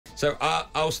So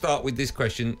I'll start with this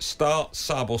question. Start,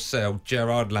 sub or sell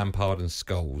Gerrard, Lampard and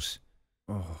Scholes.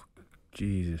 Oh,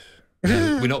 Jesus.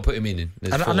 No, we're not putting him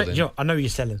in. I know you're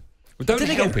selling. Well, don't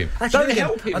help him. Don't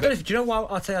help him. I don't know do you know why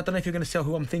I'd say I don't know if you're going to sell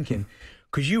who I'm thinking?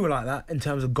 Because you were like that in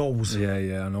terms of goals.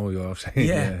 Yeah, I know what you're saying.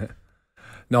 Yeah.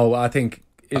 No, I think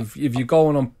if you're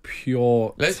going on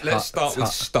pure... Let's start with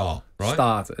start, right?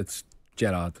 Start, it's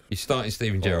Gerrard. You're starting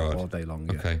Steven Gerrard all day long.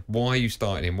 Yeah. Okay. Why are you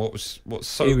starting him? What's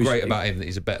so great about him that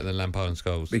he's better than Lampard and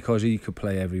Scholes? Because he could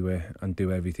play everywhere and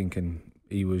do everything, and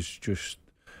he was just...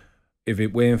 If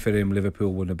it weren't for him,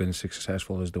 Liverpool wouldn't have been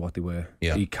successful as what they were.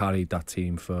 Yeah. He carried that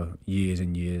team for years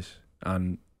and years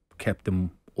and kept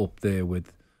them up there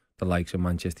with the likes of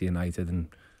Manchester United and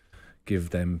give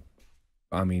them...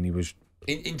 I mean, he was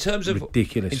in terms of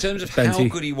ridiculous. In terms of how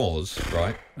good he was,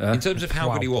 right? In terms of how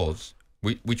good he was,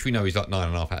 which we know he's like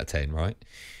 9.5 out of 10, right?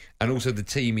 And also the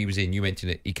team he was in, you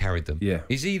mentioned it, he carried them. Yeah.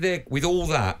 Is he there, with all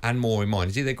that and more in mind,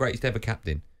 is he their greatest ever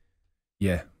captain?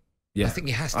 Yeah. I think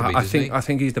he has to be, I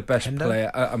think he's the best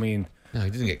player. I mean... No, he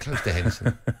doesn't get close to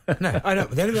Henderson. No, I know.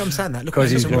 But the only way I'm saying that, look at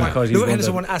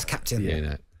Henderson won as captain. Yeah,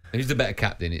 no. Who's the better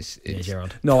captain? It's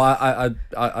Gerrard. No,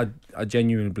 I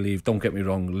genuinely believe, don't get me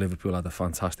wrong, Liverpool had a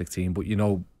fantastic team, but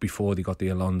before they got the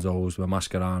Alonsos, the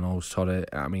Mascherano's, Torre,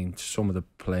 I mean, some of the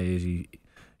players he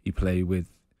played with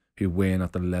who weren't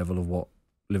at the level of what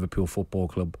Liverpool Football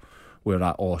Club were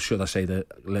at, or should I say the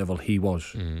level he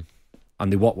was.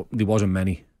 And there wasn't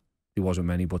many,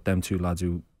 but them two lads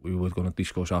who we were going to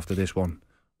discuss after this one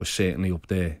was certainly up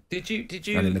there. Did you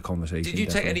and in the conversation? Did you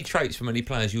take any traits from any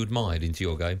players you admired into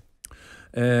your game?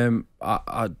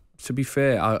 To be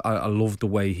fair, I loved the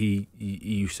way he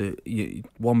used to.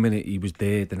 1 minute he was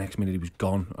there, the next minute he was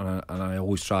gone, and I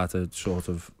always try to sort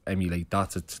of emulate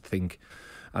that, to think.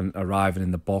 And arriving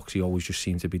in the box, he always just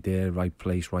seemed to be there, right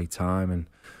place, right time, and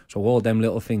so all them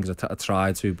little things I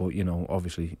tried to, but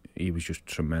obviously he was just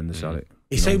tremendous at it.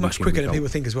 He's so much quicker than people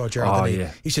think as well, Gerrard. He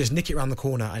used to just nick it around the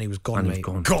corner and he was gone, mate.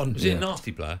 Gone. Was he a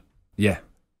nasty player? Yeah.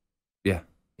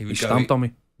 He stamped on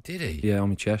me. Did he? Yeah, on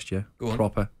my chest. Yeah, go on.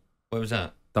 Proper. Where was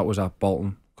that? That was at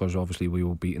Bolton, because obviously we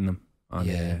were beating them. And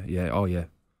yeah.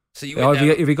 So you went down,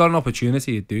 if he got an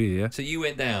opportunity, he'd do it. Yeah. So you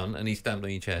went down and he stamped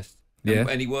on your chest. Yeah.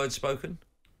 Any words spoken?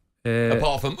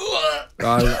 Apart from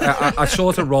I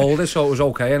sort of rolled it, so it was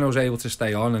okay, and I was able to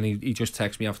stay on. And he just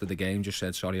texted me after the game, just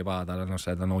said sorry about that, and I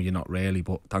said, I know you're not really,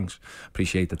 but thanks,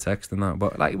 appreciate the text and that.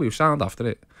 But we were sound after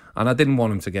it, and I didn't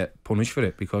want him to get punished for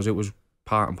it, because it was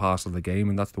part and parcel of the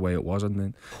game, and that's the way it was. And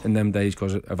then in them days,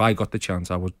 because if I got the chance,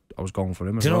 I was going for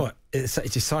him. Do you know what? It's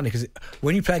just funny, because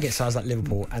when you play against sides like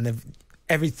Liverpool, and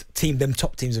every team, them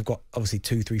top teams have got obviously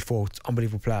 2, 3, 4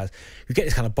 unbelievable players. You get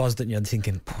this kind of buzz, don't you? And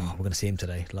thinking, we're going to see him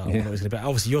today. Like, I don't know what he's going to be.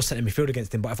 Obviously, you're setting midfield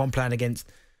against him, but if I'm playing against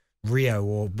Rio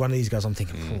or one of these guys, I'm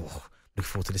thinking, looking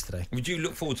forward to this today. Would you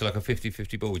look forward to like a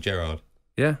 50-50 ball with Gerrard?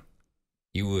 Yeah.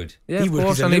 You would? Yeah, he would.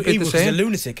 He's a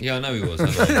lunatic. Yeah, I know he was.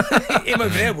 Him over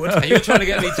there would. And you're trying to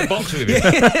get me to box with him.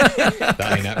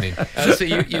 That ain't happening. So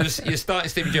you're starting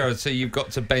Steven Gerrard, so you've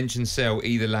got to bench and sell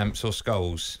either Lamps or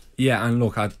Scholes. Yeah, and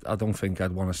look, I don't think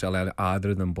I'd want to sell either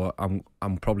of them, but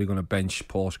I'm probably going to bench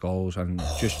Paul Scholes, and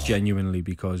just genuinely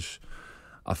because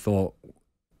I thought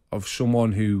of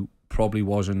someone who probably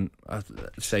wasn't,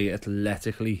 say,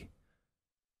 athletically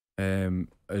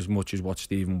as much as what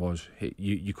Steven was.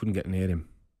 You couldn't get near him,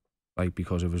 like,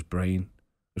 because of his brain.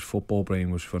 His football brain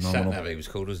was phenomenal. Sat-nav, he was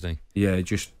called, wasn't he? Yeah,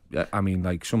 just, I mean,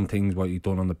 like, some things what he'd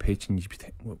done on the pitch, and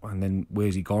then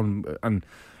where's he gone? And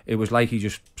it was like he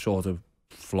just sort of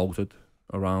floated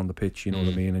around the pitch, you know what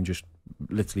I mean, and just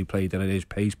literally played at his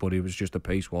pace, but it was just a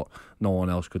pace what no one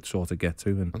else could sort of get to.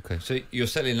 And okay, so you're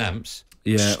selling Lamps.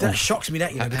 Yeah, that shocks me.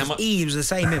 That how much? He was the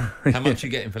same him. How much are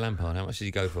you getting for Lampard? How much did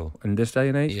he go for in this day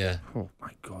and age? Yeah. Oh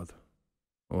my God.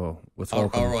 Oh, we're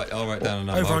talking. I'll write down a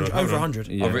number. Over 100.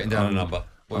 Yeah, I've written down a number.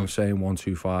 I'm saying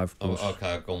 125. Oh,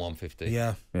 okay, I've gone 150.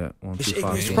 Yeah,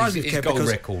 125. It surprised me. His goal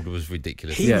record was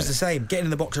ridiculous. He was the same, getting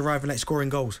in the box, arriving late, scoring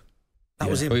goals. That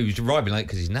was him. Well, he was arriving late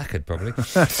because he's knackered, probably. Come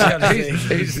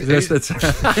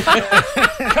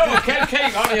on,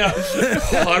 keep on you.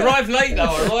 I arrived late,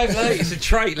 though. It's a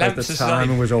trait. Lamps the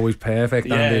timing was always perfect,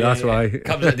 Andy. That's why.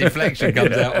 Comes out deflection,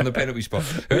 comes out on the penalty spot.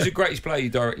 Who's the greatest player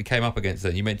you directly came up against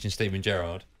then? You mentioned Steven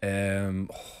Gerrard.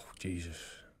 Jesus.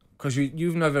 Because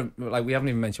you've never, like, we haven't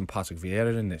even mentioned Patrick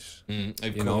Vieira in this.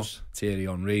 Of course. Thierry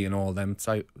Henry and all them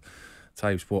types.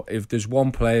 But if there's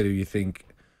one player who you think,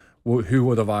 who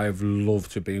would have I have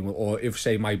loved to be with, or if,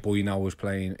 say, my boy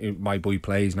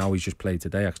plays now, he's just played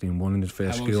today actually and won in his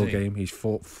first school game. He's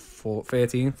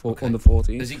 13, under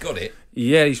 14. Has he got it?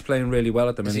 Yeah, he's playing really well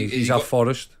at the minute. He's at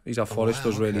Forest. He's at Forest,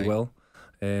 does really okay. well.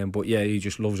 But yeah, he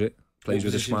just loves it. Plays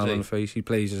with a smile on the face. He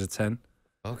plays as a 10.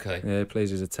 Okay. Yeah, he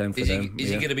plays as a 10 for them. Is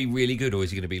he going to be really good, or is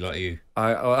he going to be like you?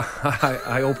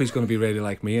 I hope he's going to be really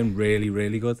like me and really,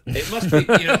 really good. It must be.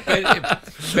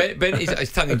 Ben is,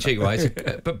 it's tongue in cheek,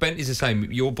 right? But Ben is the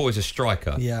same. Your boy's a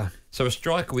striker. Yeah. So a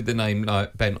striker with the name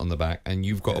Ben on the back, and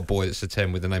you've got a boy that's a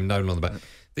 10 with the name Nolan on the back.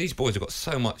 These boys have got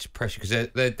so much pressure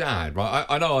because their dad, right?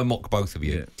 I know I mock both of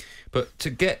you, but to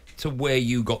get to where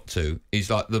you got to is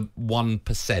like the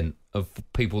 1% of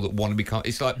people that want to become.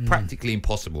 It's like practically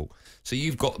impossible. So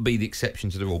you've got to be the exception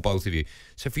to the rule, both of you.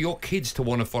 So for your kids to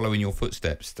want to follow in your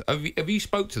footsteps, have you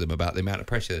spoke to them about the amount of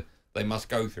pressure they must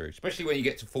go through, especially when you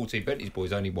get to 14? Bentley's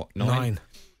boy's only what, 9?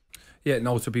 Yeah,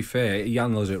 no, to be fair, he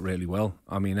handles it really well.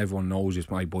 I mean, everyone knows it's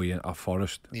my boy at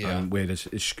Forest. Yeah. And where his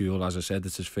school, as I said,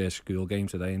 it's his first school game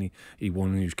today, and he won,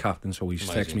 and he was captain, so he's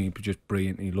texted me just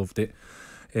brilliant, he loved it.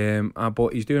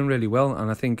 But he's doing really well, and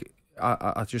I think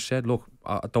I just said, look,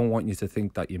 I don't want you to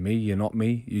think that you're not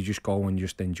me. You just go and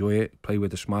just enjoy it, play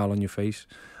with a smile on your face.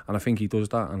 And I think he does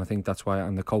that, and I think that's why,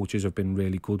 and the coaches have been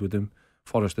really good with him.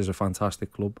 Forest is a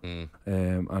fantastic club,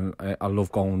 and I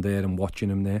love going there and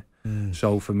watching him there.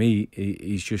 So for me,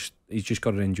 he's just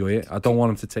got to enjoy it. I don't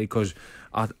want him to take, because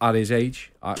at his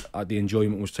age, the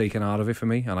enjoyment was taken out of it for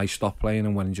me, and I stopped playing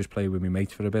and went and just played with my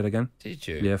mates for a bit again. Did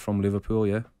you? Yeah, from Liverpool.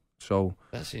 Yeah. So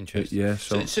that's interesting. Yeah.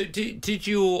 So did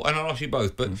you? And I'll ask you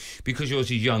both, but because yours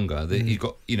is younger, he's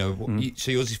got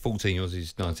so yours is 14, yours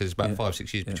is 9. So there's about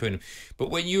 5-6 years between them.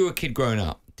 But when you were a kid growing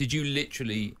up, did you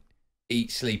literally eat,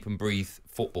 sleep and breathe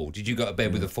football? Did you go to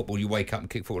bed with a football? You wake up and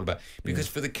kick football about? Because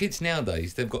for the kids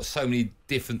nowadays, they've got so many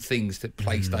different things to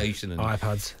PlayStation and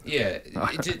iPads. Yeah.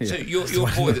 So your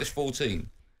boy that's 14.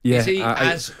 Yeah, is he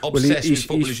as obsessed with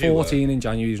football as you were? He's 14 in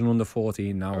January. He's an under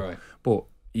 14 now. Right. But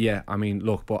yeah, I mean,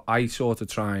 look, but I sort of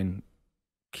try and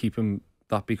keep him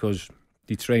that, because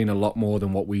they train a lot more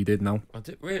than what we did now.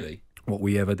 Really? What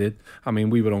we ever did. I mean,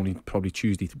 we were only probably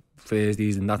Tuesday,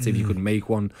 Thursdays, and that's if you could make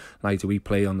one night a week,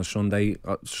 play on the Sunday.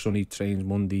 Sonny trains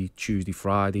Monday, Tuesday,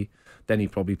 Friday. Then he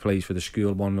probably plays for the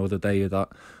school one other day of that.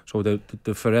 So the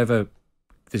forever,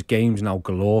 there's games now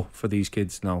galore for these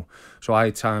kids now. So I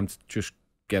had time to just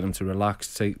get him to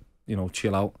relax,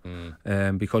 chill out,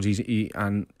 because he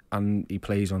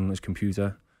plays on his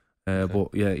computer. But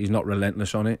yeah, he's not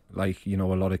relentless on it like a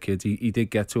lot of kids. He did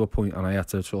get to a point, and I had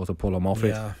to sort of pull him off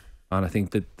it. And I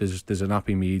think that there's an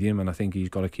happy medium, and I think he's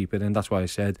got to keep it in. That's why I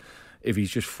said, if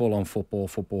he's just full on football,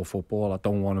 I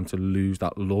don't want him to lose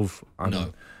that love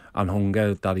and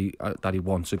hunger that he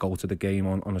wants to go to the game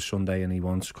on a Sunday, and he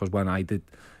wants, because when I did,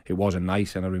 it wasn't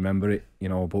nice, and I remember it,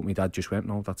 but my dad just went,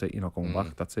 no, that's it, you're not going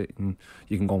back, that's it, and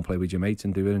you can go and play with your mates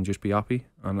and do it and just be happy,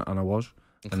 and I was.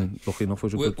 Okay. And lucky enough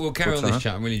was a good. We'll carry good on this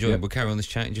chat. I'm really enjoying it. We'll carry on this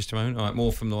chat in just a moment. All right,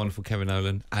 more from the wonderful Kevin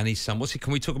Nolan and his son.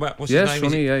 Can we talk about what's his name?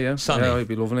 Sonny, yeah. Sonny. Yeah, he'd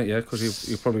be loving it, yeah, because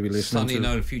he'll probably be listening. Sonny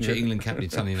Nolan, future England captain,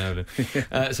 Sonny Nolan.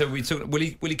 So we talk. Will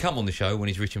he come on the show when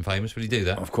he's rich and famous? Will he do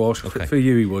that? Of course. Okay. For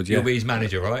you, he would. Yeah. You'll be his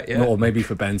manager, right? Yeah. Or maybe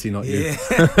for Benty, not you.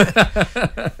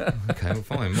 Okay, well,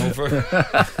 fine. More for.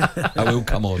 I will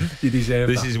come on. You deserve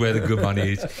this. This is where the good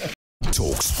money is.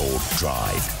 talkSPORT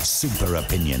Drive, super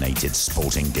opinionated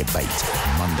sporting debate,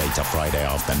 Monday to Friday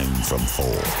afternoon from 4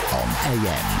 on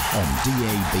AM, on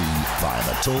DAB, via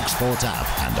the talkSPORT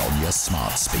app and on your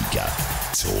smart speaker.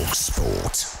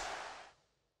 talkSPORT.